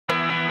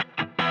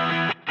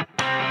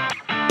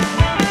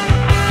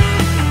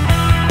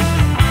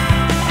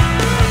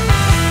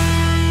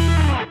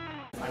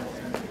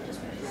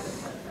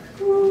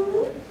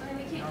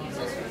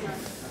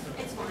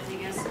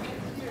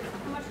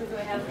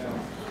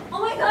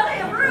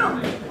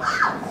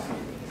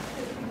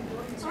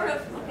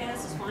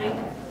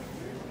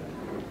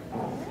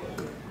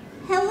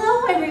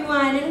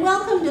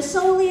the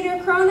Soul Leader,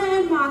 Crona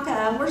and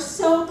Maka. We're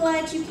so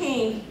glad you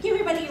came. Give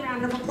everybody a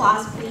round of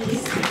applause,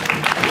 please.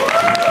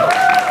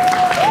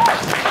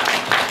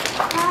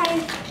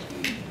 Hi.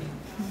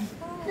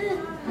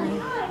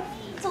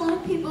 It's a lot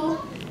of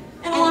people.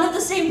 And a lot of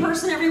the same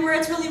person everywhere.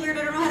 It's really weird.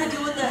 I don't know how to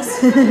deal with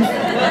this.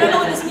 I don't know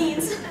what this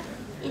means.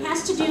 It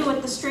has to do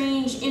with the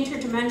strange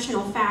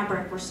interdimensional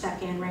fabric we're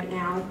stuck in right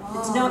now.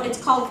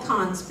 It's called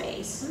con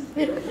space.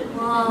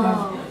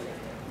 Whoa.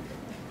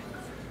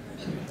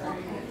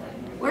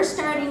 We're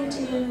starting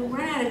to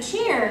run out of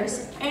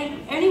chairs,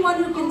 and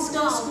anyone who can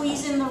still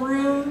squeeze in the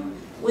room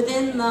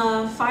within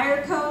the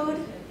fire code,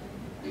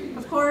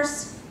 of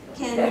course,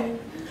 can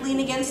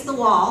lean against the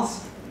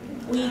walls.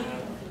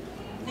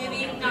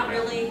 Maybe not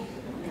really.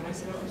 Can I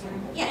sit up for a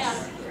second?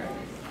 Yes.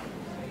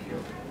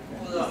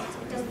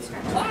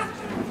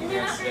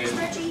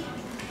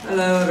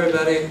 Hello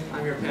everybody,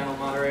 I'm your panel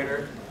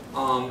moderator.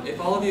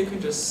 If all of you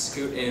can just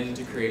scoot in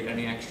to create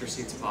any extra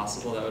seats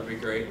possible, that would be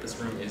great. This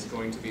room is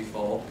going to be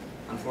full.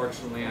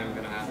 Unfortunately, I'm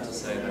going to have to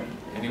say that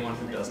anyone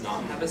who does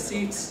not have a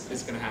seat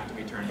is going to have to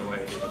be turned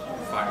away due to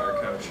fire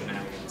code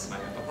shenanigans. I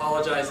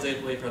apologize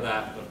deeply for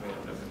that, but we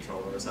have no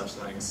control over such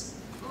things.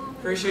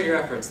 Appreciate your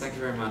efforts. Thank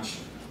you very much.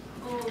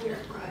 Oh, you're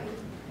right.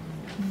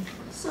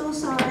 So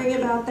sorry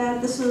about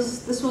that. This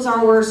was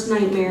our worst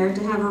nightmare,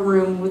 to have a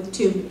room with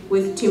too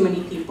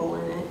many people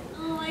in it.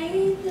 Oh, I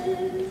hate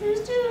this.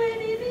 There's too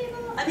many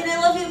people. I mean, I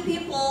love you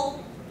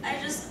people.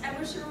 I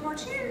wish there were more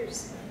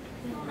chairs.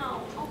 Oh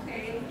no.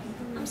 Okay.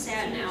 I'm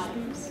sad now.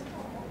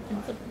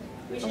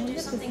 We should do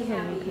something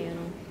happy.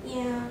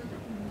 Yeah.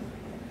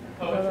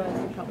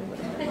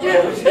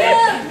 Yeah,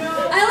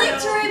 I like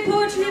to write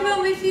poetry about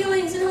my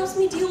feelings. It helps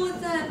me deal with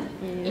them.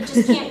 It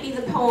just can't be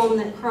the poem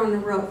that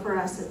Crona wrote for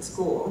us at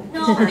school.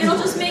 No, it'll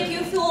just make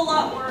you feel a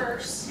lot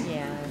worse.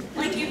 Yeah.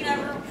 Like you've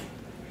never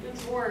been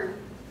born.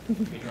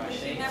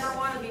 You never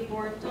want to be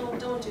born.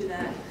 Don't do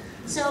that.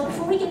 So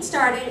before we get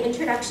started,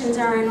 introductions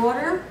are in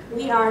order.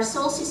 We are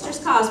Soul Sisters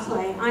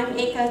Cosplay. I'm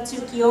Eika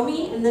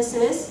Tsukiyomi, and this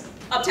is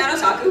Uptown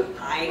Otaku.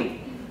 Hi.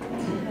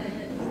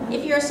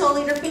 If you're a Soul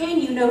Leader fan,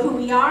 you know who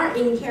we are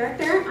in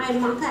character. I'm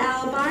Maka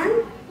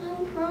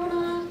I'm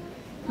Crona.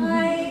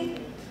 Hi.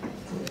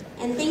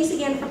 And thanks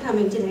again for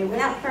coming today.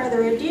 Without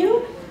further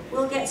ado,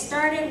 we'll get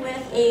started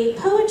with a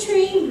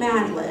poetry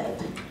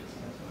mad-lib.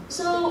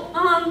 So,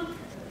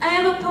 I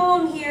have a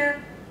poem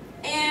here,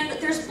 and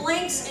there's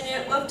blanks in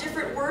it of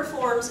different word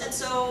forms, and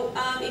so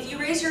if you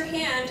raise your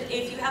hand,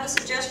 if you have a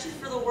suggestion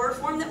for the word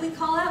form that we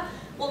call out,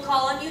 we'll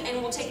call on you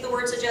and we'll take the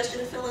word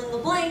suggestion, fill in the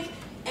blank,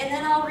 and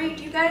then I'll read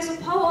you guys a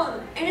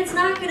poem, and it's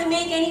not going to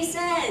make any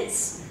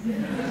sense.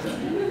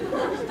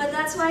 But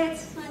that's why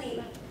it's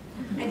funny,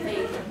 I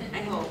think,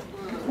 I hope.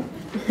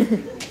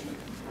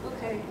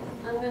 Okay,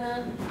 I'm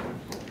gonna...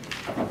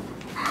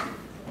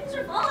 Things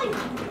are falling!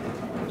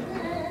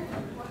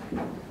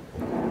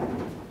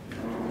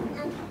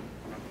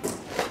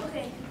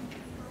 Okay.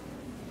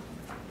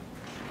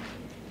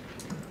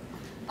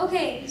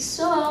 Okay,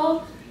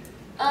 so,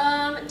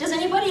 does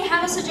anybody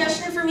have a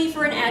suggestion for me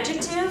for an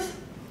adjective?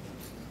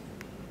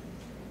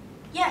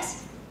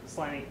 Yes?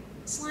 Slimy.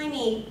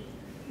 Slimy.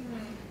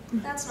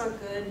 That's not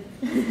good.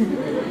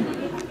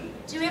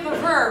 Do we have a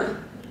verb?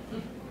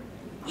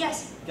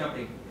 Yes?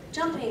 Jumping.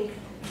 Jumping.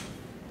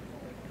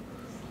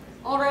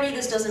 Already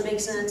this doesn't make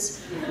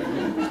sense.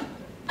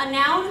 A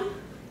noun?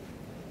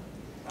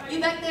 You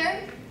back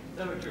there?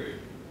 Cemetery.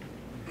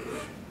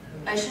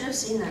 I should have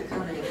seen that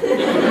coming.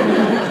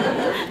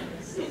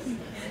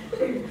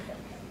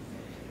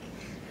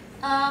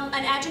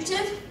 An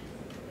adjective?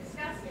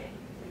 Disgusting.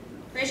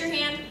 Raise your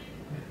hand.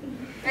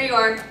 There you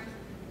are.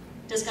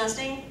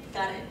 Disgusting?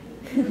 Got it.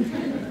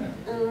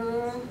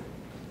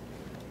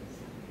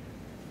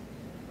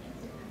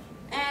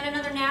 And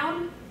another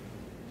noun?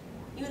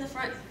 You in the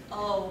front?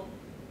 Oh,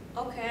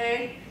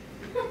 okay.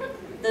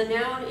 The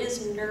noun is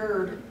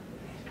nerd.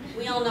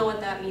 We all know what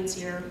that means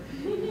here.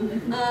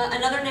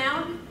 Another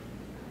noun?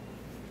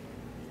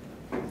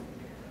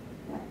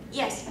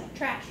 Yes.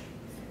 Trash.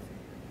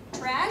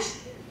 Trash?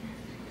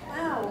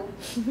 Wow.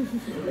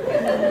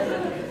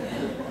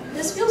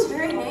 This feels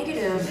very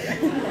negative.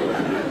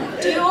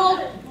 Do you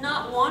all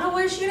not want to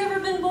wish you'd ever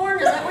been born?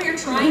 Is that what you're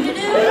trying to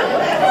do?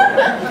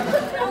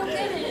 I don't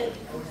get it.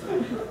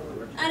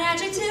 An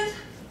adjective?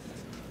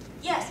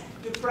 Yes.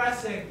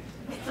 Depressing.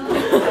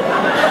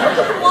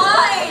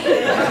 Why?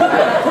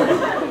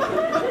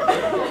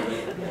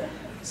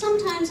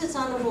 Sometimes it's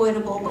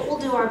unavoidable, but we'll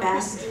do our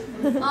best.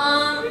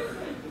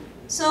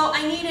 So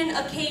I need an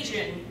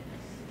occasion.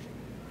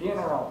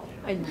 Funeral.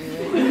 I knew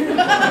it.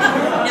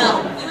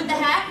 No. You with the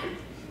hat?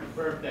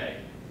 Birthday.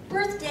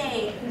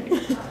 Birthday.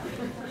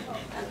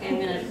 Okay, I'm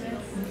gonna...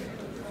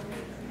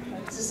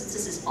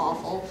 This is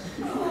awful.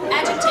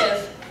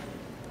 Adjective.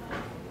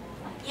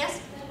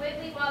 Yes?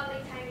 Wibbly wobbly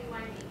timey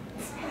wimey.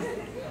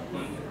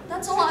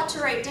 That's a lot to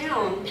write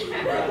down.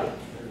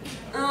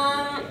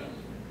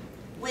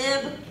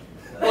 Wib,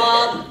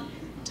 wob,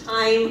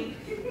 time,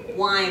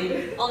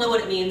 wime. I'll know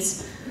what it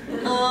means.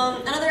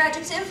 Another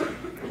adjective?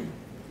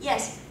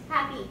 Yes.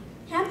 Happy.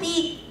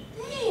 Happy.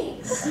 Thanks.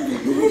 nice.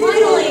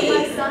 Finally.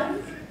 My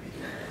son?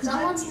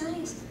 Someone's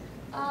nice.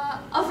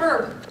 A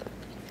verb.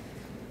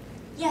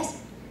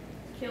 Yes.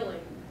 Killing.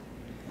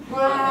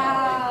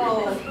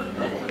 Wow.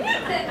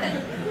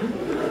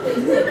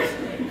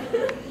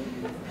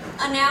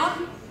 A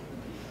noun?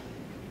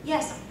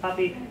 Yes.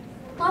 Puppy.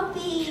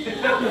 Puppy.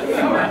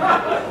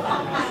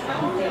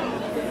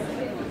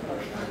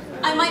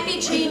 I might be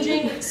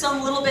changing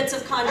some little bits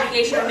of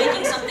conjugation or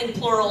making something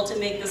plural to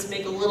make this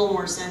make a little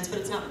more sense, but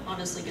it's not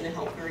honestly going to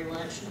help very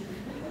much.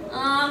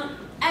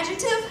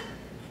 Adjective?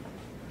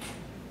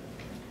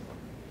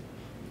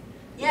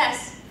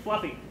 Yes.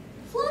 Fluffy.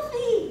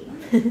 Fluffy.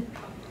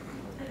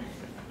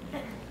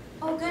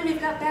 Oh good, we've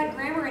got bad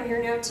grammar in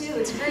here now too.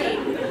 It's great.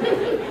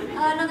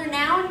 Another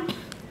noun?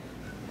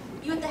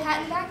 You with the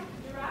hat in the back?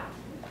 Giraffe.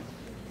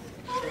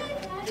 Oh, hey,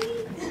 Patty.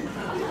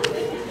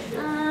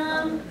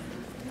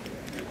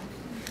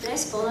 Did I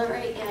spell that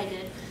right? Yeah, I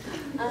did.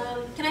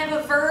 Can I have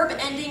a verb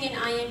ending in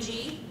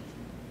ing?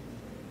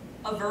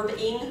 A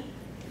verb-ing?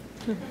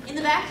 In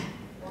the back?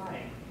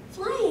 Flying.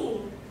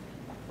 Flying.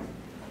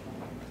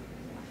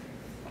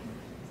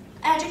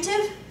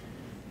 Adjective?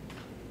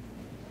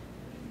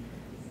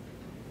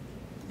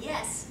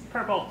 Yes.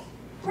 Purple.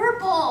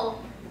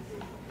 Purple.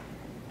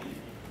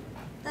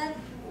 That,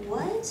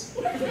 what?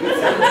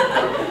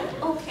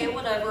 Okay,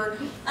 whatever.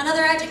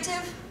 Another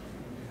adjective?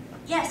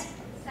 Yes.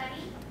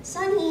 Sunny.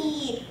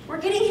 Sunny.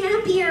 We're getting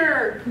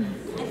happier,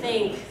 I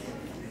think.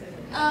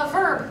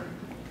 Verb.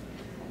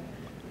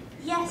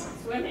 Yes.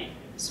 Swimming.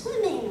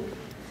 Swimming.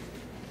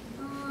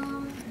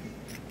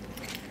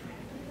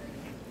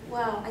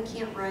 Wow, I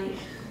can't write.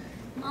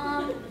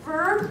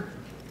 Verb?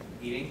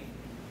 Eating?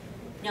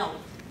 No.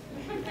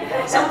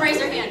 Someone raise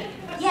their hand.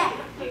 Yeah.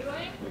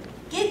 Giggling.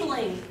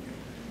 Giggling.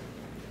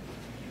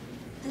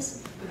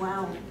 This,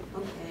 wow,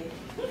 okay.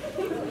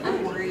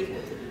 I'm worried.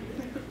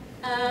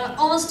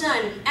 Almost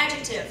done.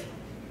 Adjective.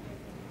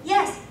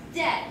 Yes.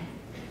 Dead.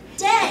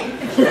 Dead.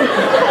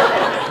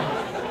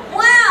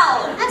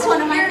 Wow. That's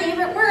one of my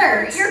favorite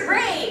words. You're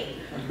great.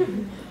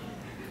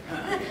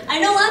 I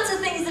know lots of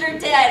things that are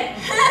dead.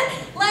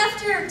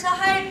 Laughter to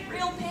hide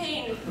real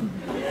pain.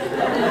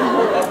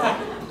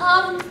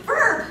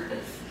 Verb.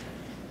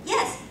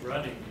 Yes.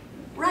 Running.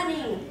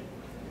 Running.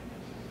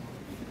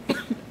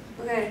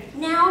 Okay.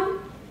 Noun.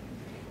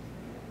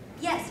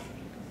 Yes.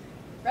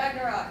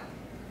 Ragnarok.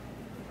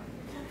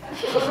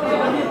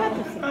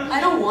 I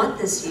don't want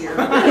this here.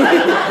 But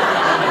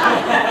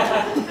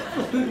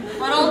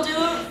I'll do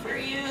it for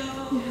you.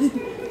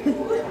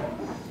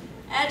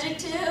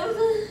 Adjective.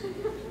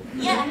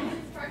 Yeah.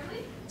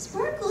 Sparkly.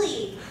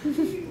 Sparkly.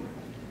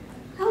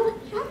 How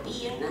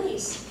happy and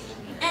nice.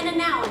 And a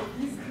noun.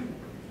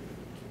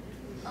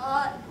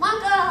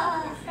 Maka.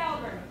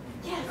 Excalibur.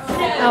 Yes.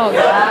 Oh,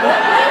 God.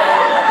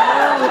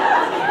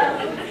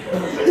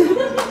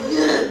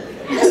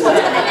 This one's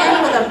gonna end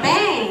with a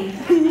bang.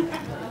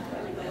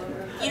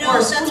 You know, Or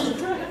that's squeak.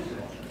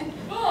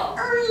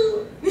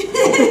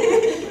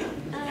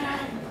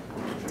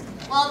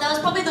 well, that was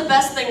probably the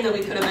best thing that we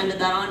could have ended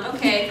that on.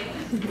 Okay.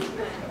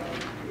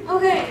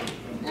 Okay.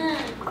 I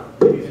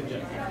don't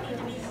need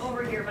to be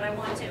over here, but I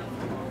want to.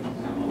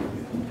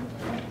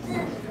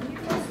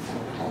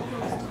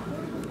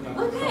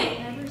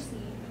 Okay.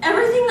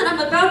 Everything that I'm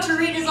about to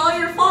read is all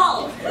your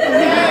fault.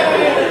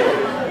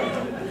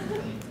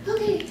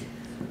 Okay.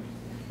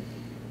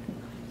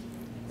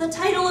 The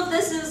title of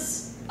this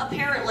is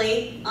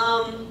apparently,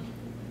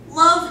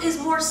 Love is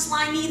more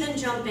slimy than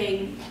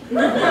jumping.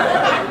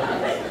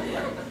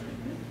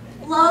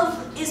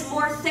 Love is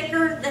more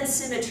thicker than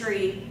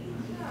symmetry.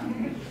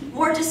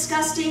 More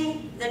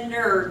disgusting than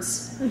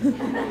nerds.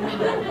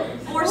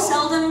 More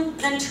seldom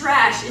than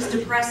trash is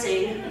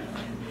depressing.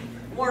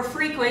 More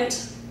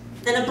frequent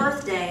than a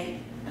birthday.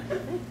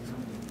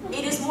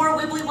 It is more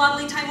wibbly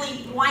wobbly,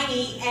 timely,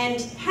 whiny, and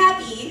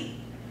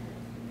happy,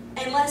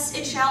 unless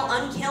it shall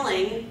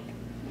unkilling,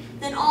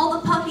 than all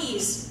the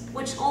puppies,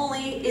 which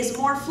only is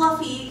more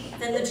fluffy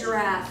than the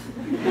giraffe.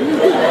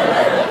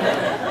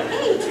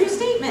 Hey, true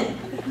statement.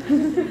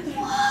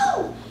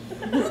 Whoa!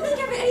 I don't think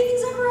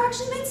anything's ever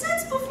actually made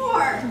sense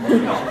before.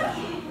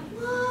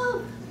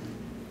 Whoa.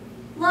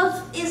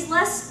 Love is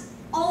less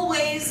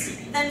always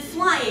than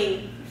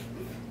flying,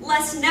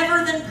 less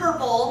never than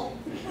purple,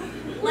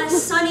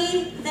 less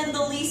sunny than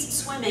the least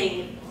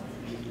swimming,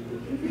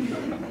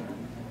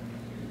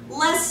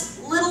 less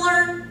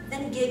littler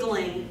than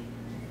giggling.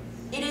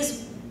 It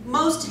is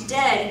most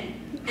dead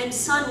and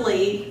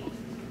sunly.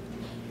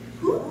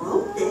 Who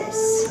wrote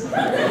this?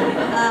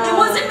 It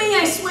wasn't me,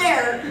 I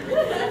swear.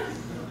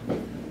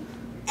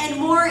 And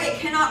more it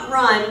cannot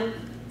run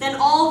than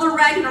all the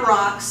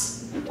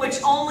Ragnaroks,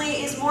 which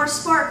only is more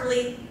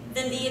sparkly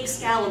than the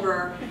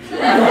Excalibur.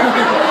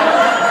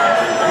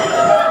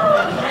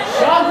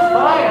 Shots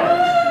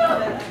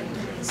fired!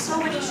 So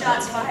many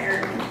shots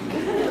fired.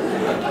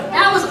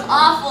 That was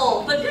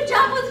awful, but good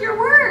job with your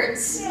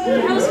words.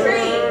 That was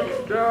great.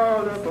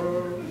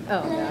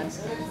 Oh, God.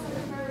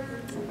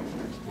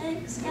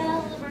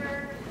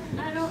 Excalibur,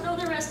 I don't know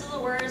know the rest of the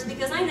words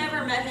because I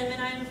never met him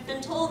and I've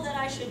been told that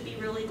I should be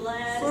really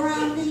glad.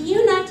 From the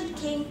United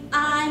Kingdom,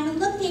 I'm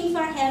looking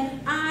for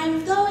him.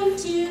 I'm going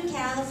to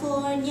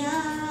California.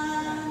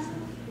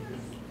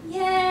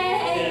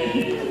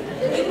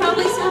 Yay! You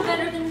probably sound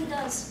better than he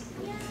does.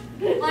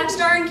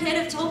 Blackstar and Kid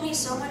have told me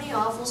so many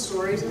awful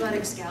stories about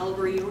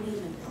Excalibur you don't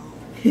even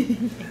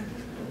know.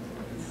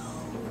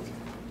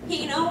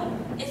 You know,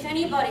 if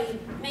anybody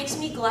makes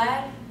me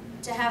glad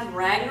to have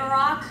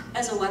Ragnarok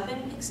as a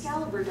weapon,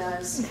 Excalibur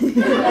does. There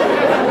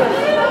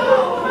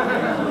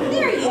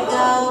you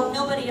go.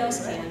 Nobody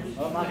else can.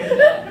 Oh,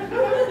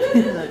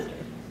 Maka.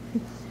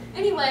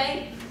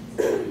 Anyway,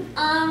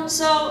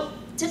 so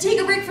to take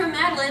a break from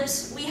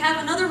Mad-libs, we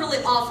have another really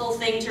awful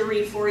thing to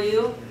read for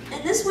you,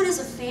 and this one is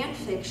a fan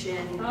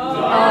fiction. Oh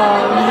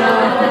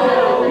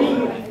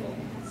no!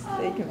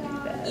 They can be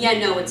bad. Yeah,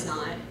 no, it's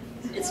not.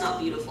 It's not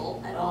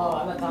beautiful at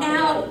all.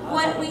 Now,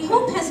 what we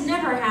hope has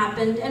never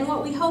happened, and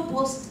what we hope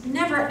will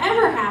never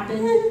ever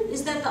happen,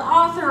 is that the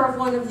author of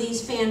one of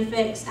these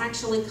fanfics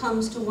actually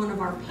comes to one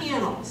of our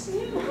panels.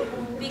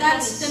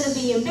 That's going to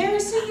be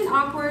embarrassing and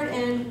awkward,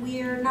 and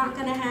we're not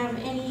going to have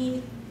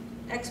any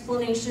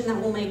explanation that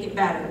will make it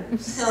better.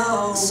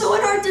 So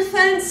in our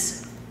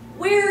defense,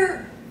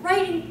 we're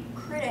writing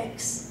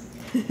critics,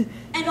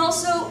 and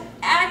also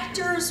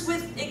actors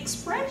with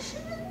expression.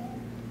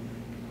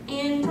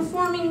 And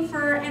performing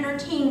for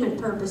entertainment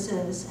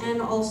purposes,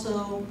 and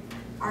also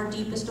our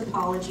deepest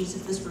apologies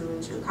if this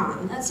ruins your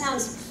con. That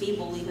sounds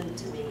feeble even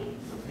to me.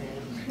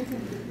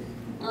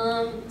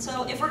 Okay.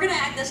 So if we're gonna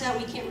act this out,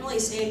 we can't really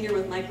stand here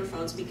with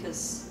microphones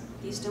because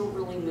these don't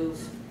really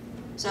move.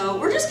 So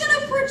we're just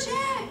gonna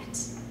project,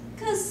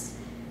 cause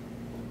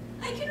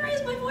I can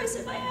raise my voice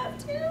if I have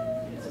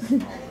to.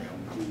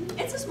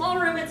 It's a small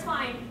room, it's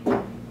fine.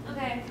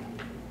 Okay.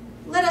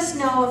 Let us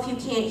know if you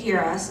can't hear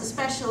us,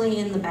 especially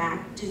in the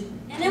back.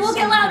 And then we'll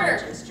get louder.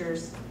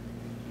 Gestures.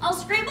 I'll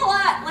scream a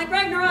lot, like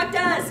Ragnarok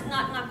does.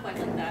 Not quite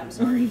like that, I'm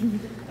sorry.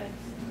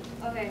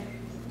 Okay.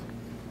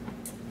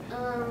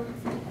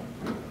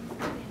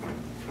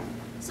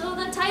 So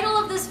the title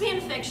of this fan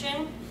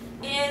fiction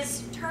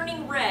is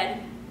Turning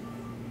Red.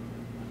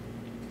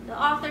 The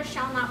author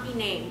shall not be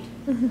named.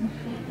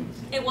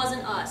 It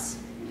wasn't us.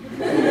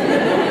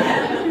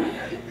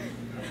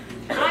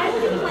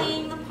 I've been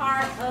playing the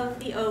part of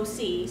the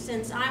OC,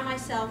 since I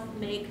myself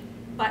make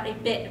but a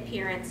bit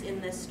appearance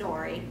in this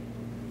story.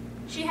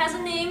 She has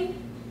a name.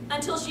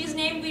 Until she's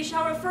named, we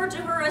shall refer to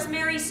her as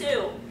Mary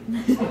Sue.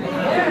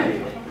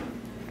 Okay,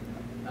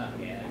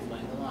 that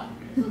explains a lot.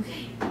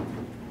 Okay.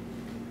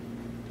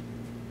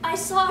 I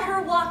saw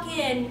her walk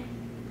in.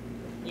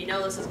 You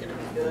know this is gonna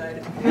be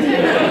good.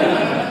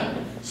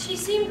 She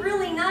seemed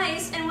really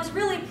nice and was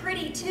really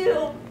pretty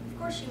too. Of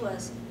course she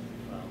was.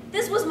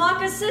 This was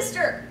Maka's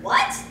sister.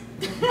 What?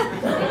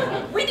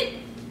 We did.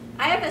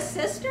 I have a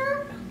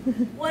sister?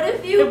 What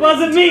have you? It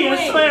wasn't me, I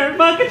doing? swear.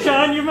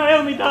 Maka-chan, you're my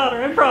only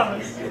daughter, I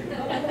promise.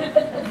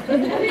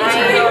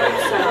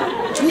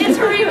 It's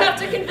her you have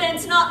to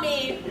convince, not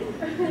me.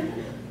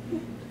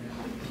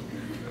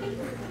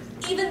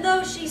 Even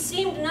though she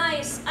seemed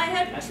nice, I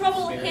had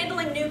trouble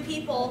handling new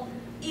people,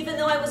 even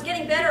though I was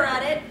getting better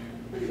at it.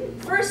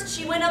 First,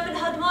 she went up and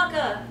hugged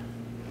Maka.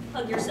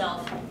 Hug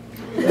yourself.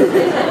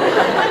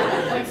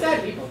 Like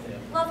sad people do.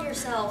 Love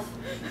yourself.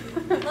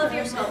 Love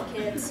yourself,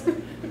 kids.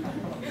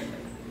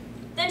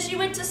 Then she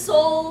went to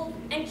Soul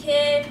and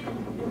Kid,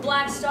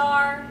 Black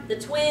Star, the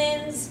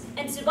twins,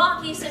 and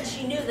Tsubaki since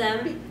she knew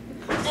them.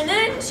 And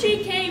then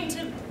she came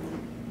to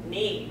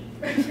me.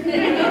 How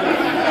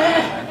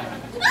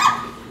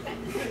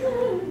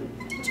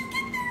did you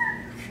get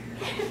there?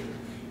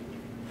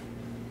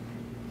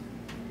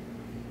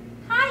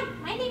 Hi,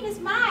 my name is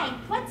Mai.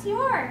 What's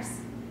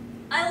yours?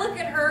 I look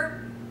at her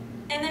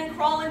and then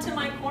crawl into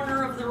my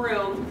corner of the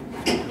room.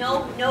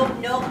 Nope.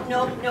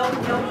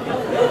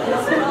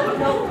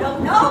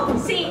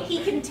 See,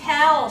 he can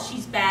tell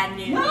she's bad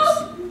news.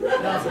 No,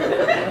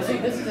 see,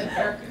 this is in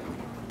character.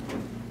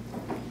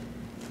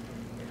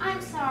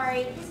 I'm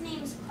sorry, his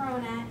name's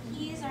Crona.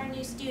 He is our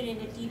new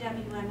student at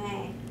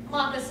DWMA.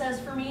 Maka says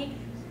for me.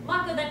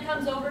 Maka then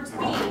comes over to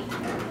me.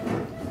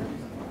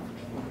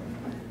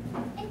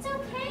 It's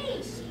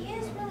okay, she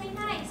is really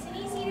nice and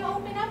easy to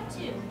open up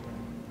to.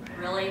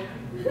 Really?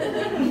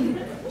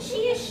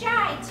 She is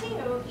shy,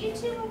 too. You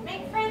two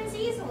make friends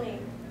easily.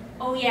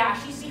 Oh yeah,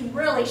 she seemed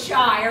really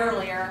shy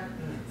earlier.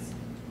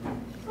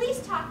 Please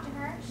talk to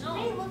her. She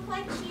may look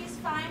like she is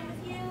fine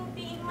with you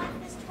being like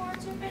this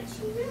towards her, but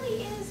she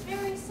really is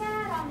very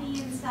sad on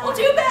the inside. Well,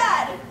 too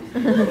bad!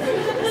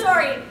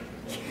 Sorry.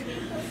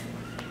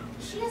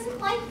 She doesn't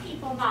like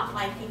people not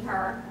liking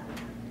her.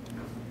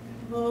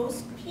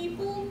 Most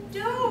people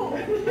do.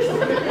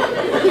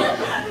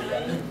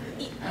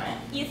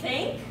 You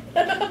think?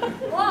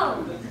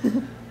 Whoa.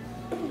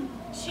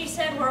 She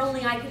said where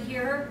only I could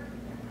hear her.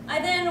 I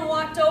then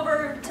walked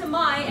over to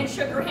Mai and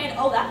shook her hand.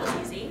 Oh, that was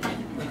easy.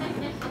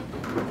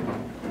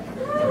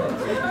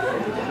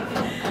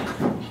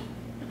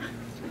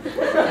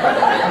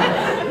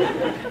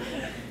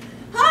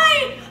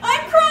 Hi,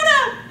 I'm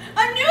Crona.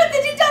 I'm new at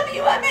the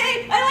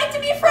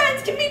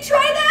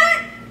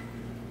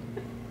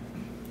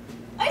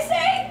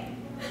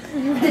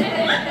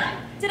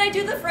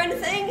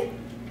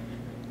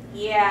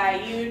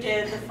Yeah, you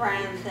did the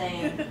friend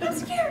thing. I'm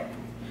scared.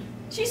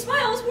 She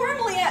smiles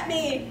warmly at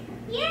me.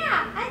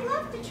 Yeah, I'd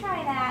love to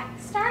try that.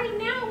 Starting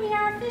now, we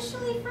are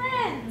officially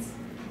friends.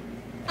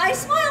 I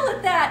smile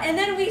at that, and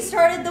then we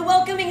started the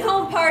welcoming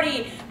home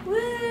party.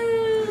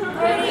 Woo!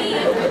 Party! I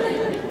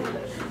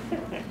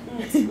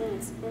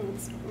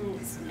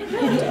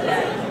can't do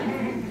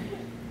that.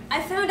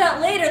 I found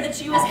out later that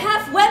she was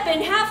half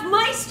weapon, half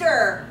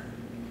Meister.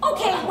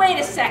 Okay, wait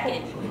a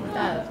second.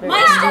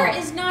 Meister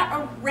is not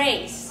a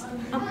race.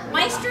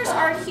 Meisters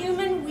are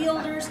human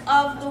wielders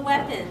of the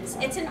weapons.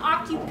 It's an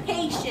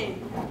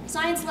occupation.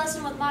 Science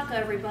lesson with Maka,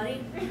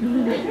 everybody.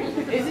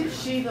 Isn't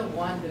she the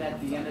one that at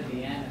the end of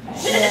the anime?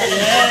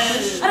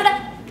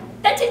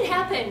 That didn't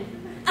happen.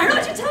 I don't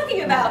know what you're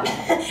talking about.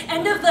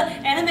 End of the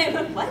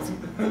anime. What?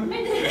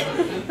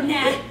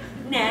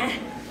 Nah.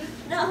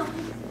 No.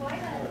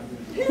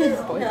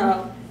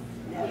 No.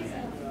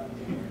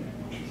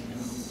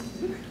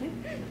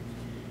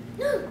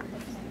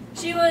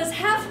 She was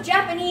half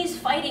Japanese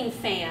fighting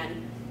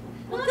fan.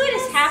 What good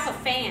is half a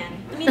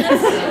fan? I mean,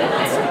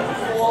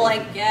 that's cool, I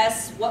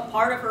guess. What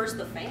part of her's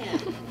the fan?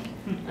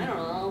 I don't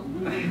know.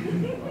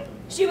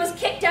 She was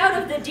kicked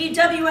out of the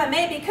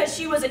DWMA because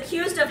she was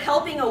accused of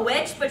helping a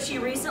witch, but she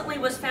recently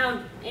was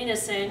found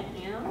innocent.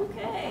 Yeah,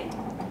 okay. I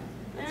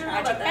don't know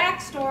about that.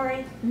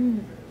 Backstory.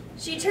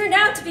 She turned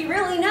out to be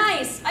really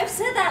nice. I've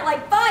said that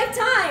like 5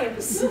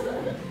 times.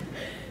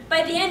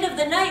 By the end of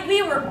the night,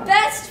 we were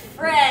best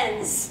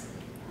friends.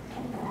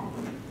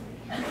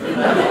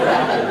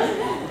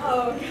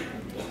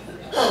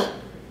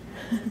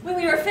 When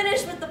we were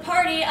finished with the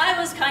party, I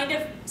was kind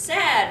of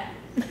sad.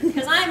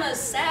 Because I'm a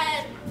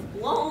sad,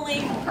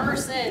 lonely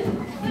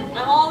person.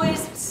 I'm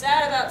always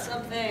sad about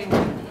something.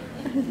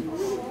 Do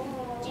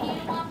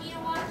you want me to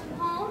walk you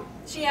home?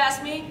 She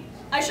asked me.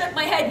 I shook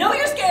my head. No,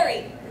 you're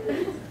scary.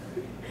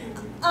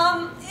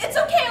 It's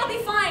okay, I'll be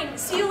fine.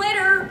 See you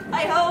later,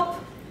 I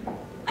hope.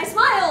 I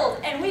smiled,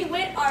 and we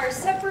went our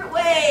separate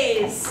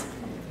ways.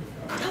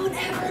 Don't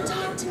ever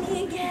talk to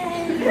me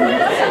again.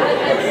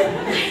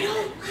 I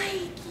don't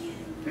like you.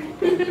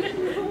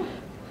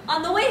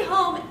 On the way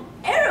home,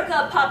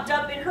 Erica popped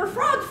up in her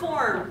frog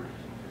form.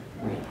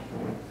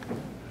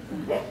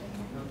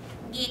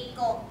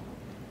 Eika.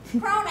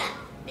 Crona,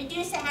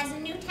 Medusa has a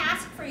new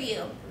task for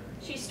you.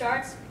 She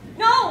starts.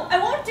 No, I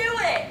won't do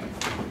it.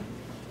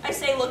 I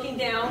say, looking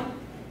down.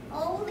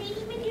 Oh,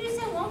 Lady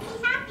Medusa won't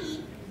be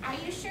happy. Are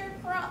you sure,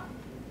 Crona?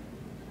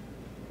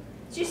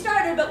 She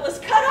started, but was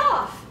cut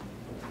off.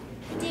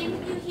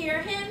 Didn't you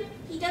hear him?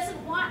 He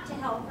doesn't want to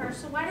help her,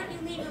 so why don't you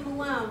leave him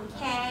alone,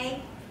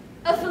 Kay?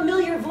 A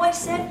familiar voice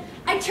said,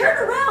 I turned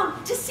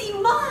around to see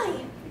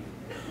Mai.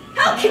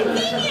 How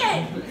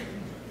convenient!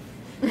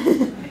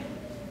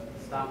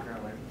 Stalker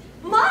alert.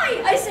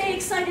 Mai, I say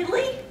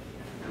excitedly.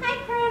 Hi,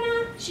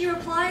 Crona. She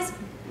replies,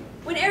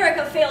 when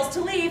Erica fails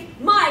to leave,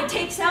 Mai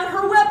takes out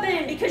her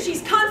weapon because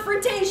she's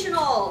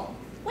confrontational.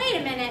 Wait a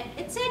minute.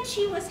 It said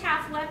she was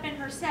half weapon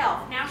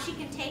herself. Now she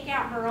can take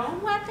out her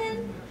own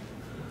weapon?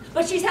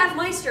 But she's half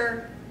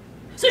Meister,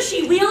 so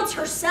she wields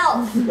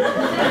herself. Man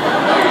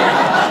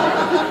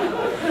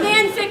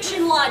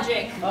fiction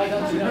logic. Oh,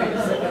 don't you know you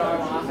just slip your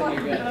arm off and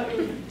you're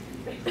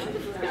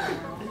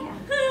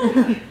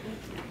good.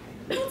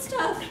 Good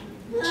stuff.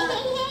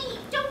 Hey,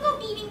 don't go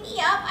beating me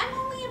up. I'm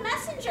only a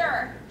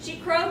messenger. She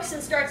croaks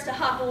and starts to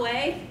hop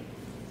away.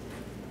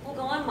 We'll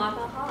go on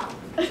Maka hop.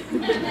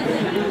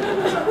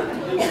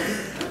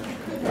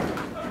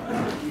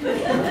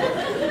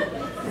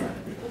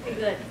 Okay,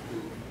 good.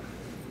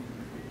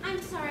 I'm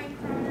sorry,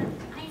 Crona.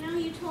 I know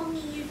you told me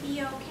you'd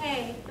be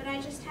okay, but I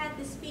just had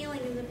this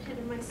feeling in the pit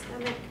of my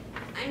stomach.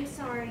 I'm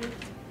sorry.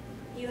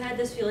 You had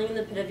this feeling in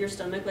the pit of your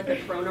stomach like a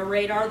Crona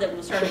radar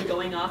that started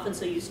going off and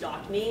so you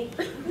stalked me?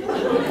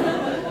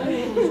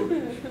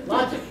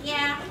 Logic.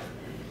 Yeah.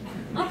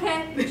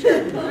 Okay,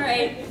 all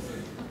right.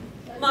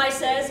 Mai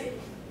says,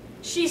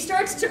 she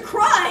starts to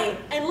cry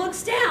and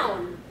looks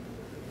down.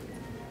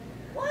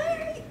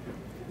 Why?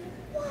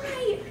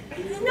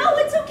 No,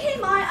 it's okay,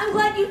 Mai. I'm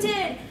glad you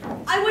did.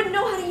 I wouldn't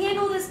know how to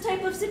handle this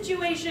type of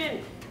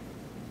situation.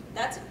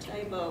 That's a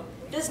typo.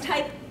 This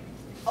type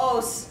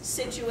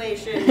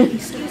situation.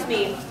 Excuse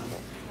me.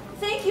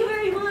 Thank you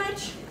very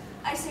much,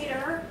 I say to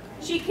her.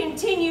 She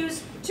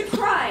continues to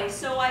cry,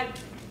 so I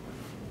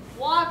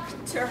walk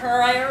to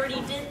her. I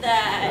already did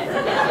that.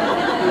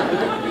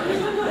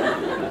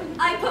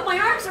 I put my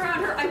arms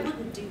around her. I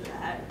wouldn't do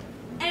that.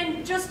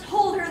 And just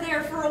hold her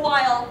there for a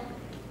while.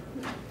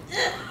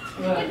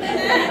 I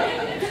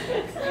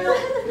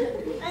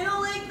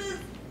don't like this.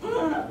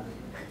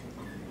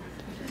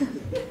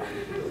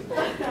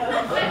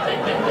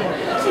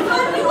 She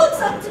finally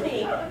looks up to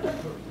me.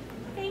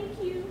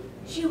 Thank you,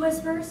 she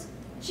whispers.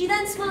 She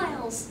then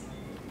smiles.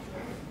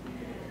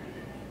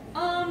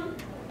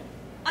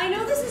 I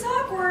know this is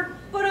awkward,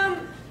 but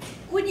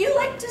would you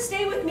like to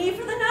stay with me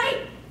for the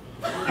night?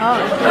 Oh,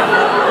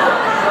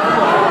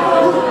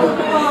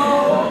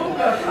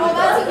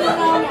 that's a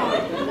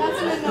no-no.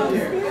 That's a no-no.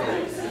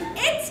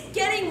 It's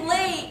getting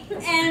late,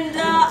 and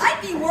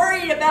I'd be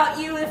worried about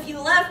you if you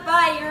left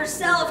by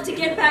yourself myself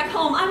to get back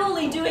home. I'm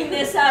only doing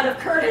this out of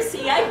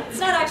courtesy. It's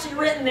not actually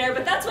written there,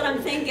 but that's what I'm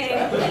thinking.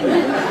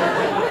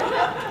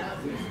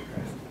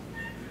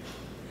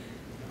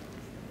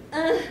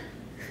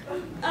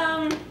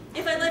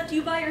 If I left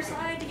you by your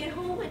side to get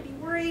home, I'd be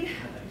worried.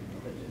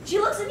 She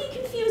looks at me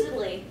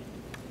confusedly.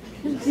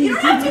 You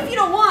don't have to if you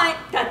don't want.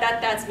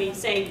 That's me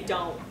saying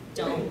don't.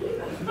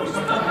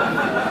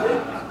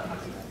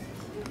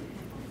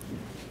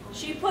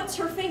 She puts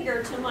her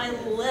finger to my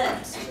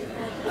lips.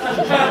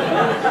 I'd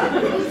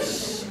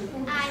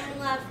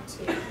love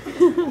to.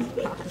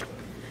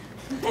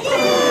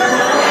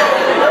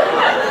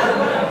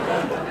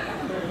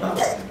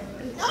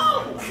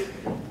 No!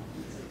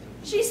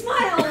 She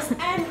smiles,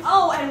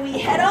 and we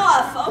head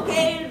off,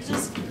 okay?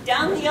 Just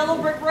down the yellow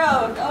brick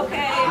road,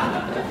 okay?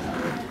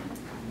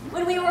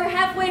 When we were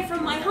halfway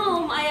from my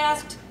home, I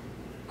asked,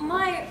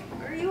 "Mai,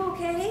 are you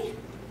okay?"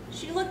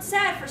 She looked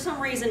sad for some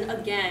reason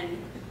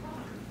again.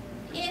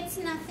 It's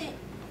nothing.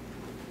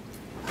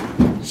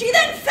 She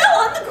then fell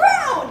on the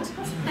ground!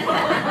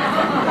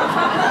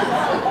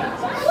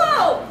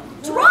 Whoa!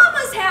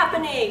 Drama's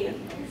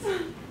happening!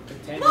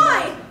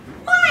 Mai,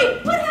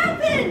 what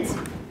happened?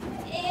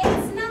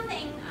 It's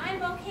nothing.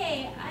 I'm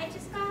okay. I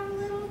just got a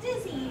little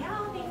dizzy.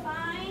 I'll be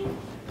fine.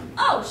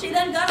 Oh, she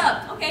then got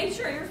up. Okay,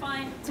 sure, you're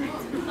fine.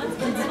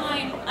 That's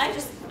fine.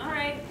 All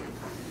right.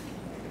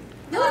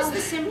 What was the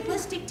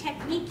simplistic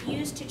technique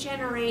used to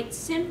generate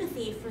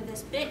sympathy for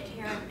this bit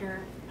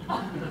character?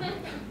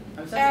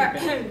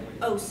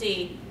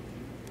 OC.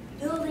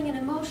 Building an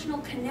emotional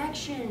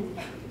connection.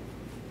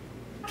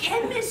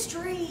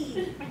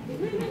 Chemistry.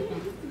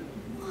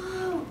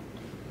 Whoa.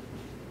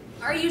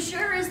 Are you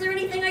sure? Is there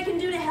anything I can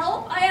do to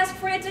help? I asked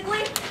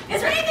frantically.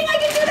 Is there anything I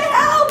can do to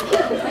help?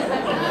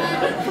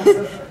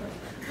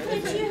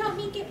 Could you help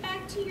me get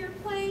back to your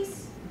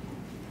place?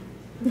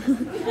 I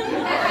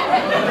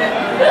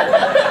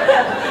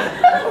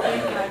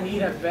think I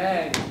need a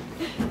bed.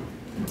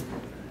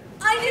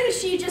 I knew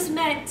she just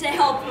meant to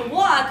help her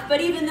walk, but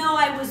even though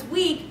I was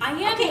weak, I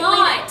am Okay,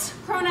 not.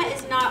 Crona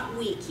is not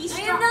weak. He's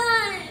I strong. am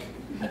not.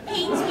 It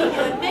pains me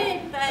to admit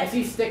it, I but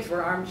see sticks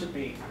where arms should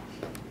be.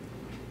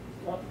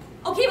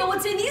 Okay, but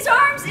what's in these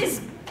arms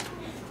is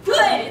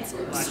good. It's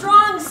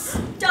strong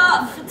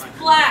stuff. It's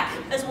black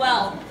as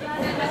well.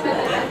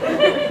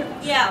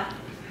 Yeah.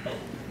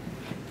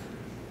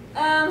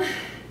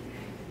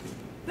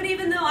 But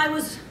even though I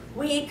was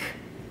weak,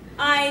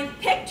 I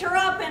picked her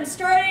up and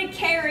started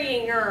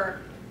carrying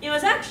her. It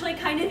was actually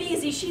kind of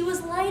easy. She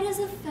was light as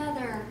a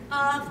feather.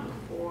 of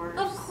course.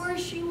 Of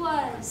course she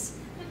was.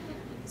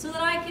 So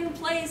that I can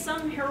play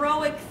some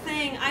heroic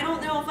thing. I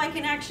don't know if I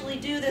can actually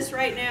do this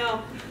right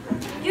now.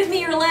 Give me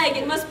your leg,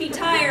 it must be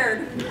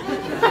tired.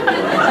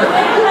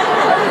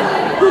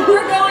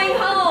 We're going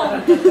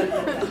home.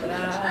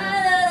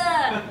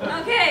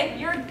 Okay,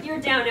 you're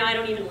down now, I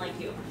don't even like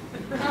you.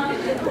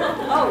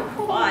 Oh,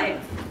 bye.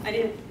 I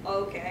didn't,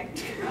 okay.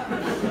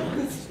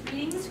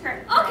 Reading the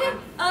script. Okay,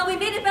 we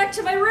made it back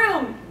to my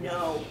room.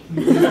 No.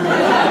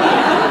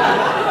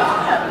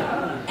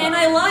 And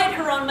I lied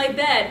her on my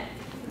bed.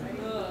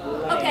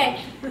 Okay.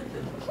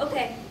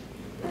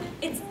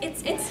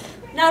 It's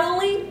not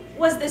only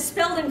was this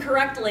spelled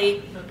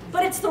incorrectly,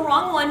 but it's the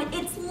wrong one.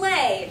 It's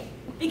lay,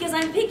 because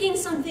I'm picking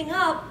something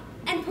up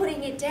and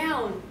putting it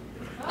down.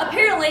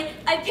 Apparently,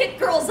 I pick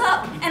girls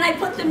up and I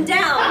put them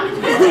down.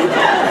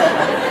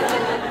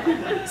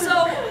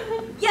 So,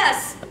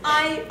 yes,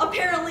 I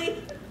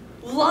apparently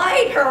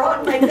lied her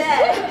on my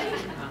bed,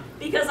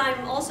 because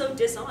I'm also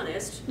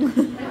dishonest.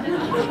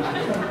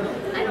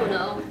 I don't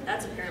know.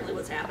 That's apparently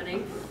what's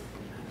happening.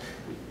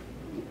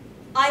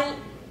 I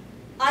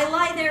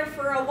lie there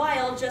for a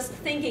while just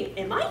thinking,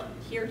 am I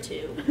here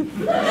too?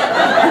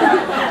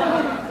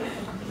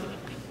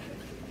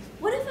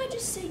 What if I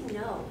just say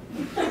no?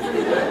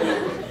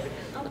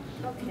 Oh,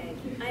 okay,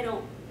 I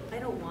don't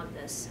want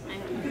this.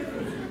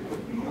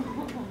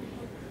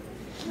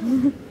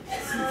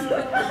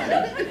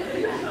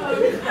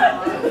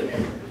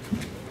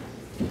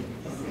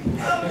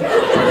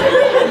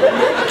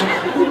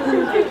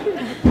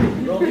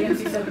 Roll the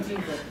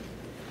NC-17 clip.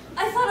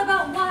 I thought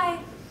about why.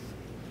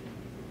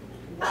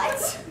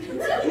 What?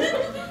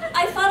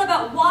 I thought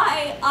about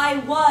why I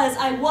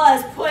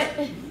was put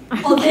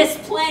on this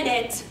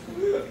planet.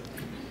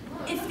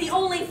 If the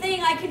only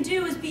thing I can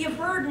do is be a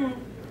burden,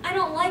 I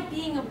don't like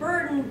being a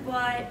burden,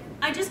 but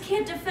I just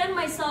can't defend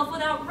myself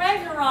without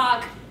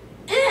Ragnarok.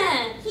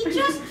 He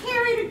just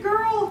carried a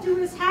girl to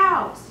his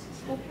house.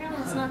 Well,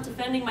 apparently it's not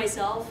defending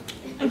myself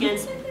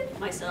against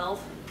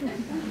myself.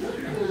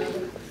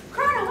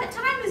 Crona, what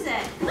time is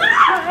it?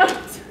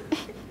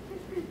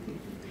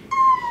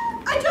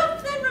 I don't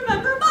then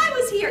remember Mai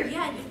was here.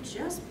 Yeah, you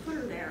just put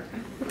her there.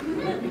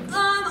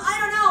 I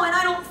don't know, and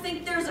I don't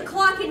think there's a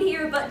clock in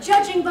here, but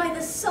judging by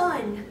the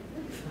sun,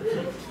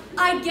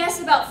 I'd guess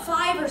about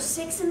 5 or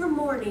 6 in the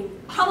morning.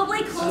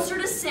 Probably closer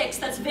to 6,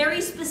 that's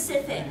very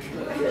specific.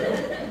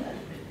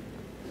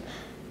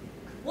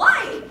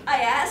 Why?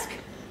 I ask.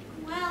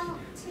 Well,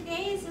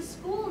 today is a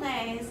school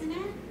day, isn't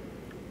it?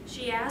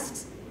 She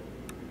asks.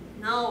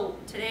 No,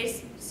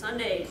 today's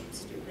Sunday,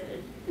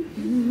 stupid.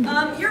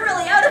 You're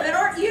really out of it,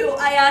 aren't you?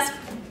 I ask,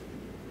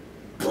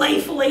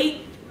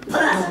 playfully.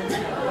 No!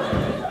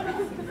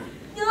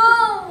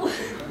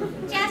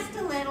 Just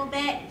a little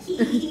bit.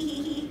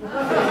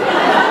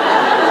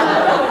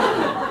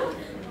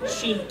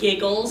 She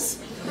giggles.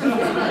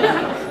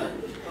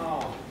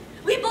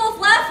 We both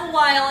laugh a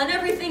while and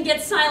everything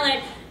gets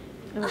silent.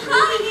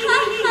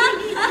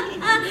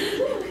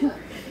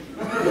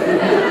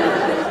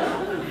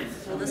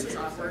 So this is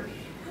awkward.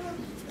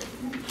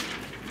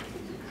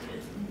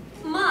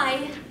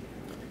 Mai,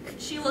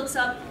 she looks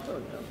up.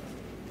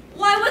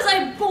 Why was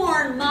I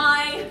born,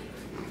 Mai?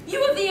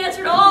 You have the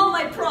answer to all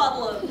my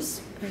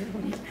problems.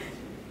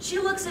 She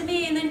looks at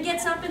me and then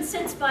gets up and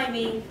sits by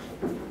me.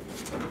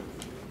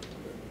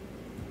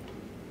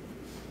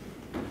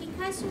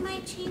 Because you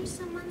might change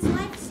someone's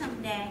life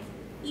someday.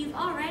 You've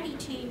already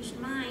changed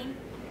mine.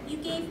 You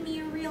gave me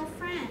a real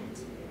friend.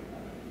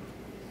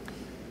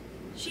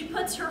 She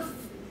puts her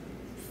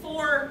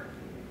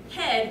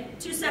forehead,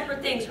 two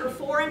separate things, her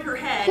fore and her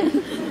head,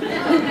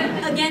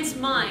 against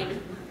mine.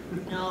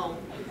 No.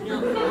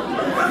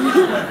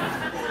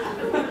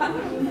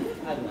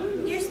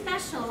 You're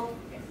special.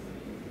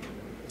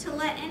 To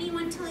let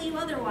anyone tell you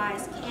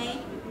otherwise, Kay.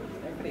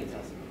 Everybody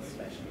tells me it's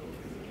special.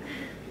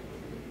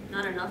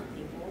 Not enough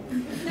people.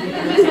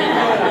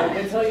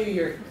 They tell you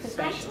you're I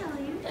special. tell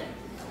you.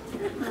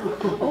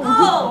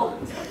 Oh!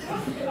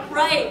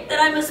 Right, that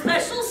I'm a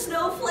special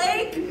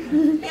snowflake?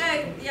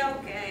 Yeah,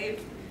 okay.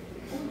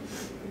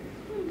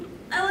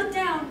 I look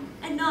down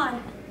and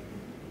nod.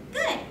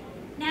 Good.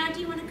 Now do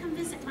you want to come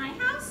visit my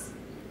house?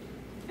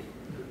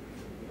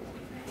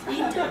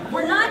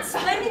 We're not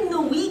spending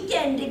the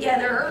weekend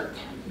together.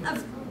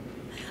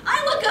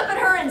 I look up at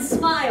her and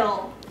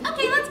smile.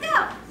 Okay, let's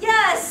go.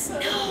 Yes!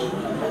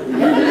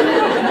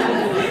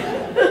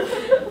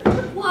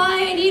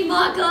 Why? I need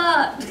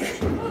Maka.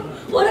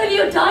 What have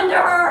you done to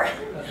her?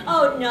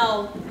 Oh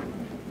no.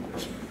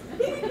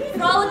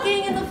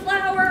 Frolicking in the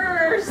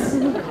flowers.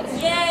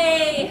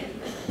 Yay.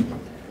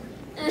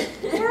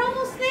 We're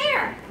almost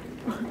there.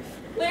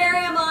 Where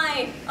am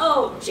I?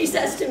 Oh, she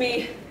says to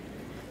me,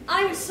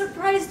 I'm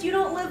surprised you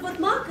don't live with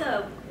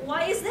Maka.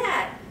 Why is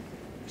that?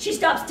 She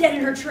stops dead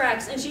in her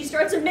tracks and she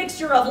starts a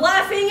mixture of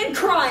laughing and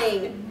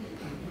crying.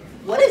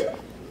 What does it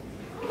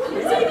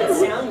even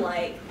sound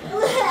like?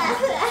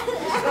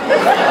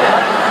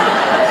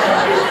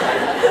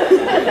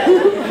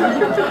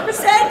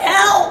 Send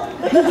help!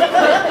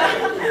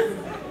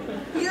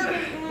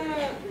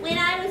 When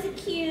I was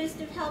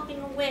accused of helping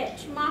a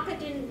witch, Maka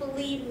didn't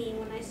believe me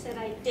when I said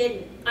I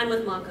didn't. I'm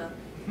with Maka.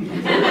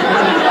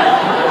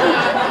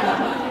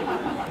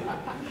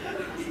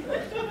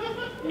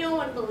 No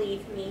one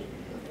believed me.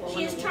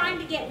 She is trying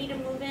to get me to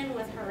move in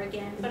with her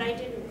again, but I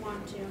didn't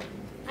want to.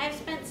 I've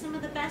spent some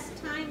of the best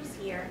times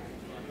here.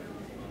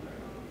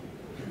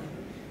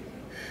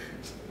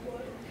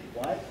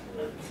 What?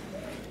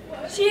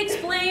 She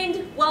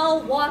explained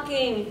while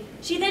walking.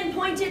 She then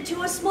pointed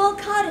to a small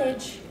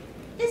cottage.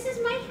 This is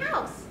my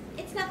house.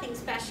 It's nothing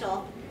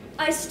special.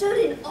 I stood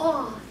in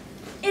awe.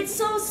 It's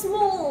so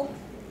small.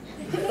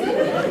 You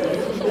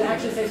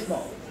actually say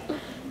small.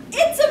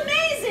 It's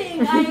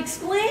amazing, I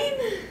exclaim.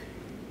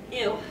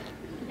 Ew.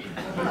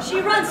 She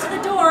runs to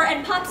the door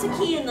and pops a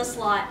key in the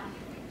slot.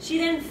 She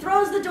then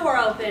throws the door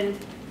open.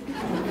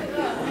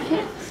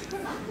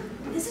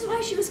 This is why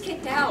she was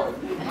kicked out.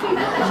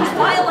 She's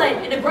violent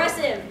and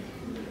aggressive.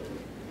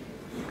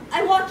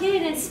 I walk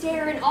in and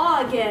stare in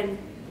awe again.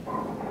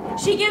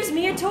 She gives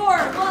me a tour.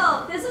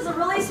 Whoa, this is a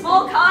really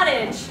small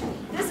cottage.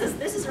 This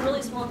is a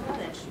really small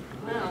cottage.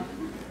 Wow.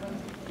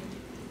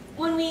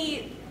 When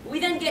we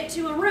then get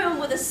to a room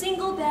with a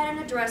single bed and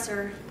a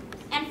dresser.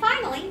 And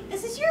finally,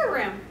 this is your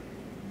room.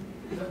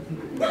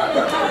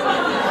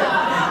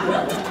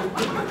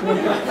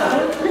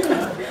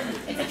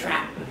 It's a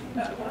trap.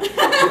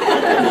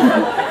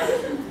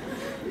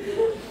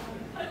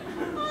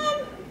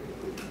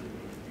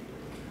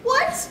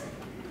 What?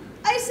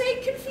 I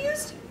say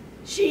confused.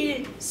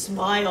 She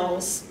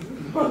smiles.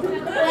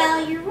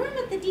 Well, your room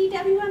at the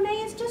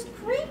DWMA is just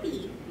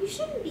creepy. You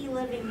shouldn't be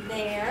living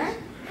there.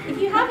 If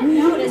you haven't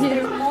noticed,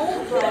 there's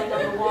mold growing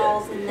on the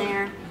walls in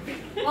there.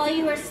 While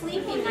you were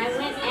sleeping, I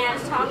went and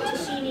talked to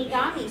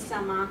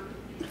Shinigami-sama.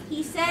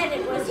 He said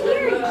it was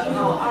here you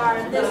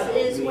are. This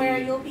is where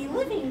you'll be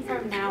living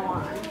from now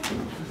on.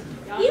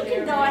 You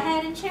can go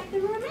ahead and check the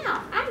room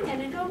out. I'm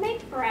gonna go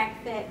make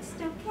breakfast,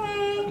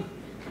 okay?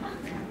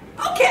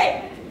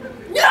 Okay.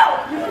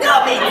 No,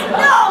 means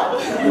no.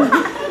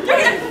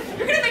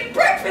 You're gonna make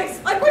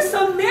breakfast like we're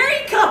some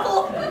married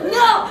couple.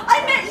 No,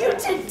 I met you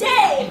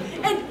today,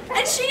 and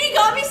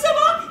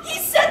Shinigami-sama, he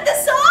set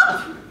this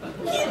up.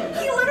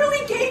 He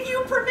literally gave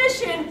you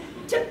permission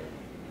to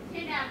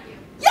Kidnap you.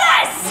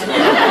 Yes.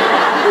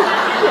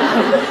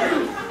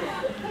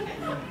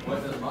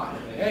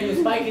 Hey, you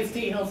spike his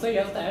tea, he'll say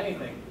yes to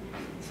anything.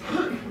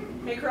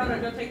 Hey, Crona,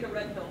 don't take the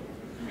red pill.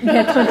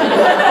 Yeah,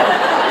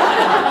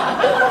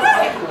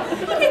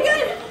 Okay,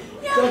 good.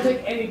 Yeah. Don't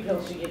take any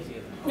pill she gives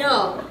you.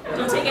 No,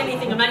 don't take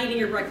anything. I'm not eating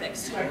your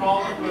breakfast. I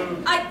call the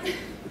food.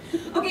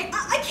 Okay,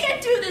 I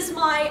can't do this,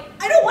 Mai.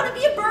 I don't want to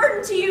be a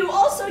burden to you.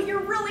 Also, you're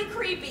really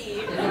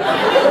creepy.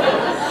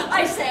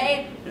 I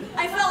say.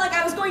 I felt like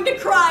I was going to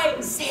cry.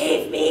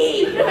 Save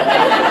me. You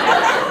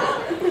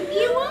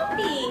won't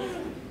be.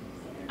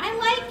 I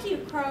like you,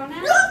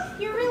 Crona.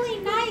 You're really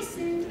nice,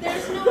 and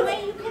there's no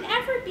way you could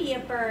ever be a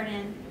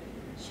burden.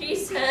 She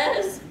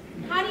says.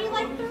 How do you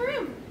like the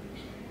room?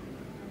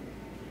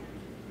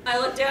 I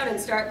look down and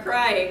start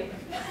crying.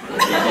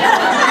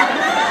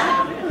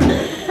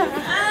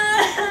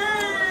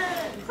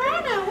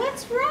 Crona,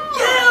 what's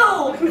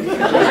wrong?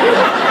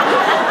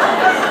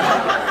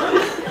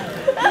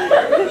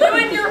 You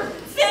in your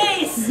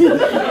face!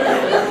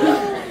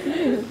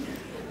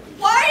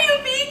 Why are you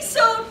being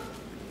so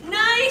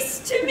nice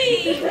to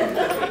me?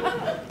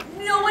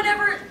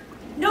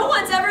 No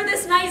one's ever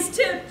this nice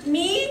to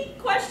me?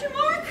 Question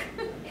mark?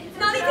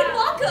 Not even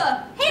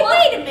Maka. Hey,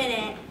 wait a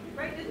minute.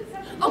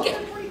 Okay,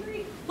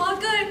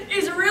 Maka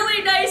is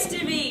really nice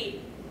to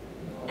me.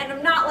 And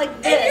I'm not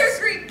like this. And you're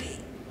creepy.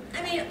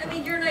 I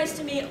mean, you're nice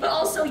to me, but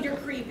also you're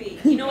creepy.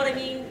 You know what I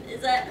mean?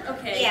 Is that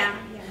okay? Yeah.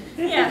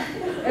 Yeah. I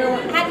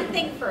had to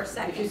think for a Did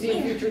second. you see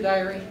a future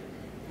diary?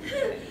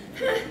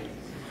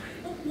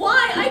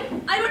 Why?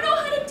 I don't know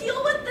how to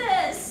deal with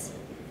this.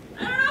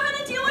 I don't know how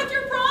to deal with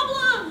your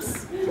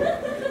problems.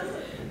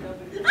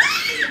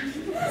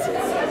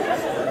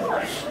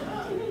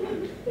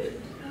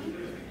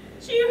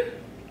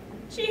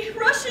 She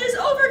rushes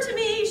over to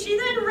me. She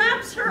then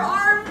wraps her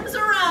arms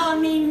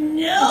around me.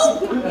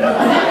 Nope.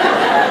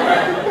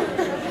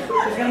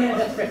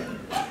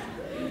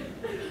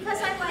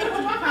 Because I like you,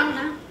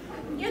 Crona.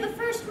 You're the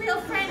first real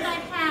friend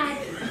I've had.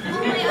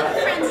 All my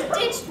other friends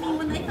ditched me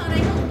when they thought I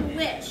held a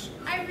witch.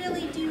 I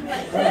really do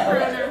like you,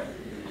 Crona.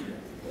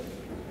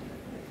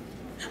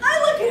 I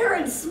look at her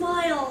and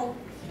smile.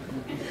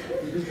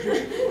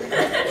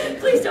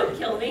 Please don't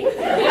kill me.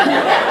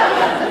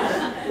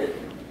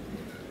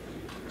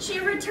 She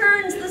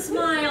returns the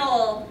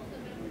smile.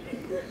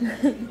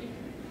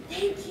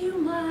 Thank you,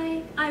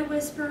 Mai, I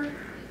whisper.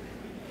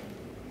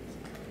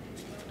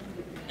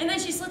 And then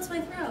she slits my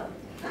throat.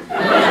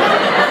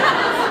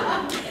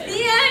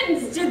 The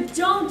end!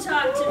 Don't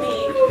talk to me.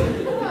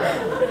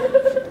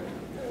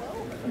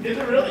 Is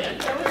it really?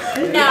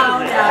 No,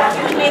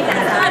 you made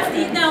that That's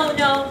the,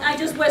 no, I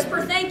just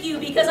whisper thank you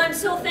because I'm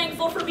so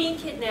thankful for being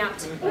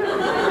kidnapped.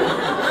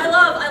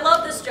 I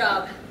love this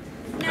job.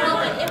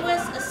 No, it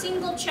was a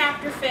single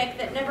chapter fic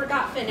that never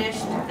got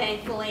finished,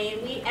 thankfully,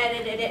 and we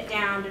edited it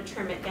down to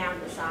trim it down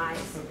to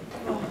size.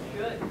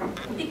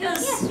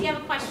 Because Yes, you have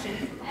a question.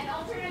 An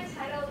alternate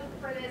title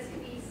for this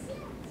could be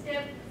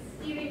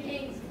Stephen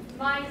King's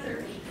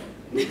Miser.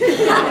 you're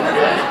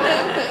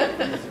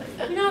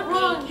not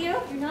wrong. Thank you.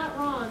 You're not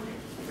wrong.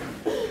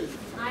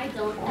 I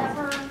don't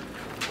ever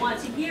want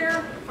to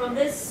hear from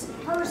this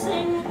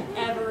person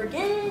ever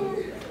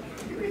again.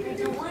 I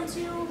don't want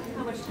to.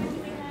 How much time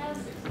do we have?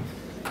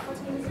 What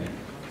time is it?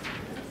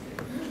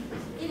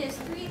 It is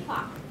 3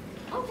 o'clock.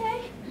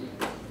 Okay.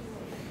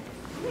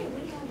 Wait,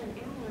 we have an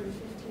hour and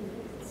 15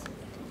 minutes.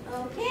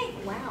 Okay.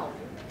 Wow.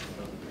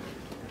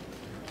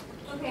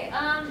 Okay.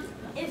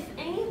 If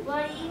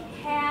anybody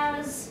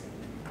has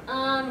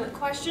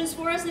questions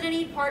for us at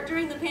any part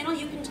during the panel,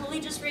 you can totally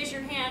just raise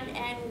your hand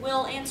and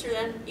we'll answer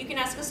them. You can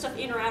ask us stuff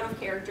in or out of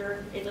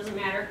character. It doesn't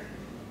matter.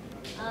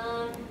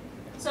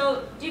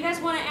 So, do you guys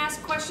want to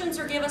ask questions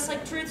or give us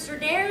like truths or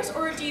dares,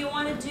 or do you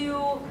want to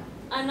do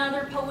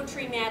another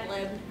poetry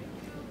mad-lib?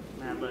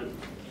 Mad-lib.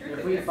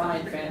 If we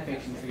find fan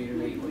fiction for you to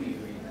read, will you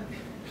read them?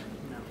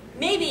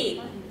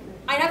 Maybe.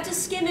 I'd have to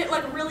skim it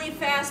like really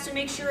fast to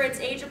make sure it's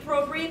age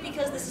appropriate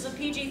because this is a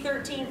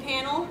PG-13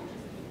 panel.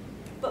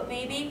 But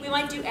maybe we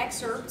might do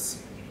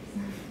excerpts.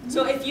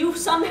 So if you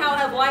somehow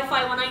have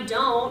Wi-Fi when I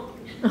don't,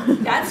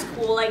 that's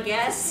cool, I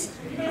guess.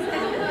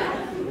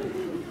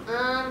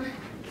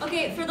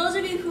 Okay, for those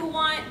of you who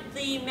want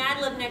the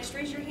Mad-lib next,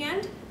 raise your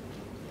hand.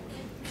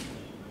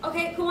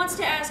 Okay, who wants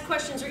to ask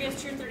questions or give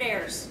truth or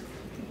dares?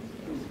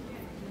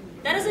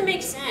 That doesn't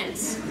make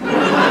sense.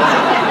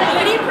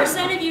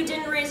 80% of you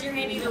didn't raise your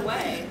hand either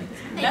way.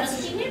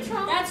 That's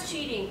neutral. That's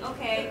cheating.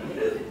 Okay.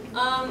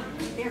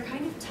 They're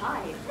kind of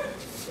tied.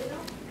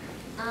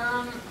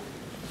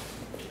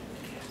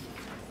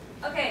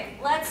 Okay,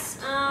 let's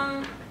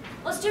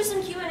do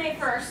some Q&A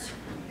first,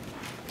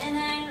 and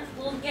then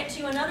we'll get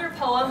to another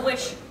poem,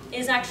 which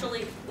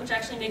actually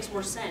makes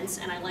more sense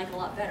and I like a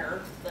lot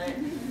better. But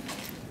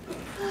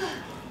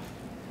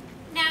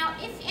Now,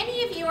 if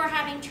any of you are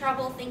having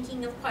trouble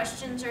thinking of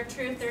questions or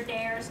truth or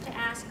dares to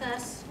ask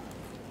us,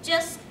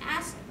 just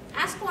ask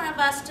one of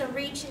us to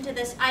reach into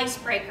this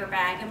icebreaker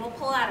bag and we'll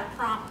pull out a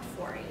prompt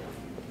for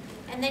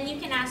you. And then you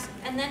can ask,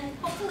 and then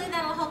hopefully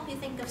that'll help you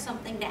think of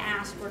something to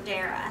ask or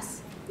dare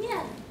us.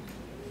 yeah,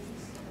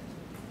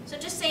 So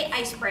just say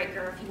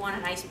icebreaker if you want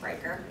an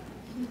icebreaker.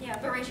 yeah,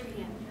 but raise your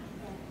hand.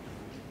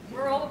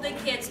 We're all big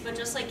kids, but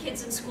just like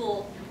kids in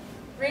school,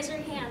 raise your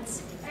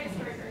hands.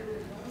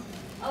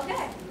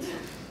 Okay.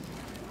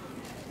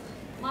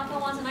 Maka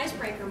wants an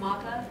icebreaker,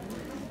 Maka.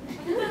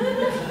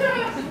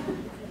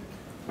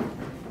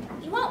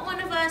 You want one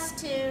of us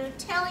to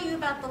tell you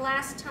about the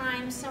last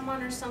time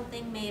someone or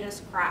something made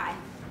us cry.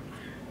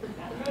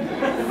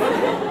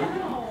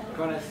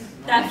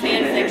 That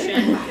fan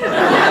fiction.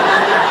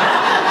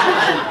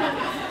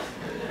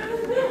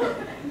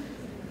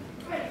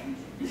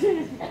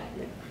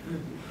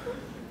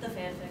 The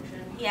fan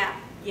fiction. Yeah.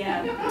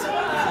 Yeah.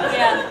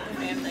 Yeah, the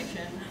fan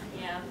fiction.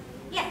 Yeah.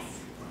 Yes.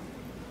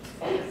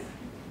 Okay.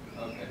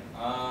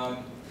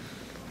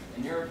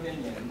 In your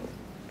opinion,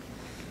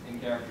 in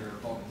character,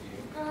 both of you,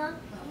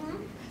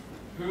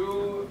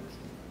 who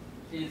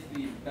is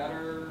the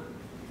better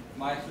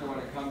Meister when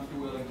it comes to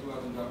wielding two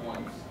weapons at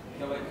once,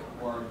 Killick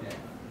or Death?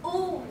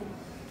 Oh,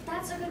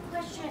 that's a good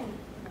question.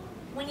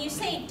 When you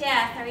say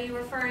death, are you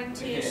referring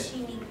to kid.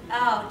 Shini?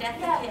 Oh, death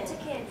Yeah, the kid. it's a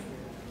kid.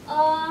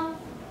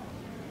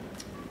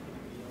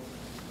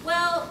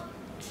 Well,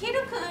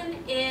 Kiryu-kun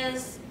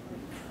is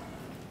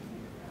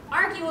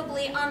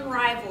arguably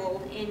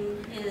unrivaled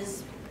in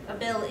his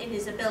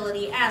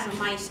ability as a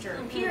Meister,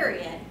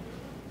 period.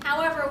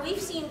 However,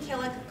 we've seen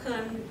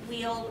Kiryu-kun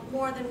wield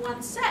more than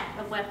one set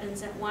of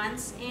weapons at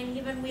once, and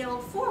even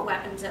wield 4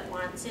 weapons at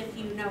once, if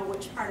you know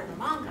which part of the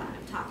manga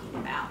I'm talking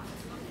about.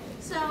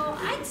 So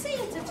I'd say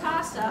it's a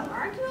toss-up.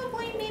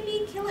 Arguably,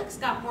 maybe Killick's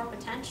got more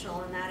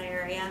potential in that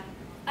area.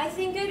 I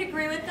think I'd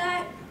agree with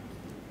that,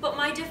 but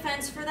my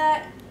defense for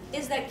that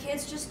is that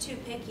Kid's just too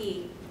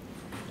picky.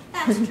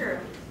 That's true.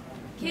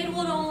 Kid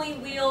would only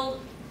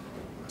wield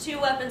 2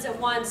 weapons at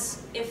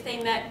once if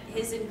they met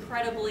his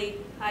incredibly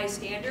high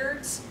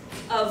standards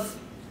of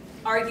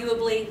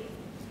arguably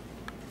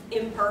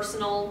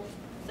impersonal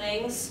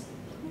things.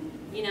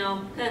 You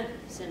know,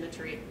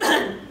 symmetry.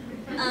 I'm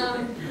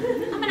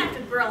gonna have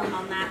to grill him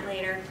on that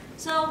later.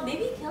 So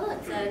maybe kill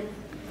it then.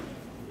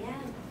 Yeah.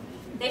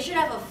 They should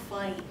have a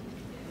fight.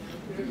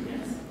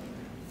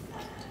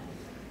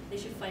 They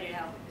should fight it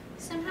out.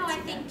 Somehow I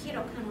think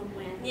Kiryu-kun would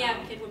win.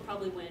 Yeah, Kid would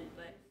probably win,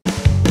 but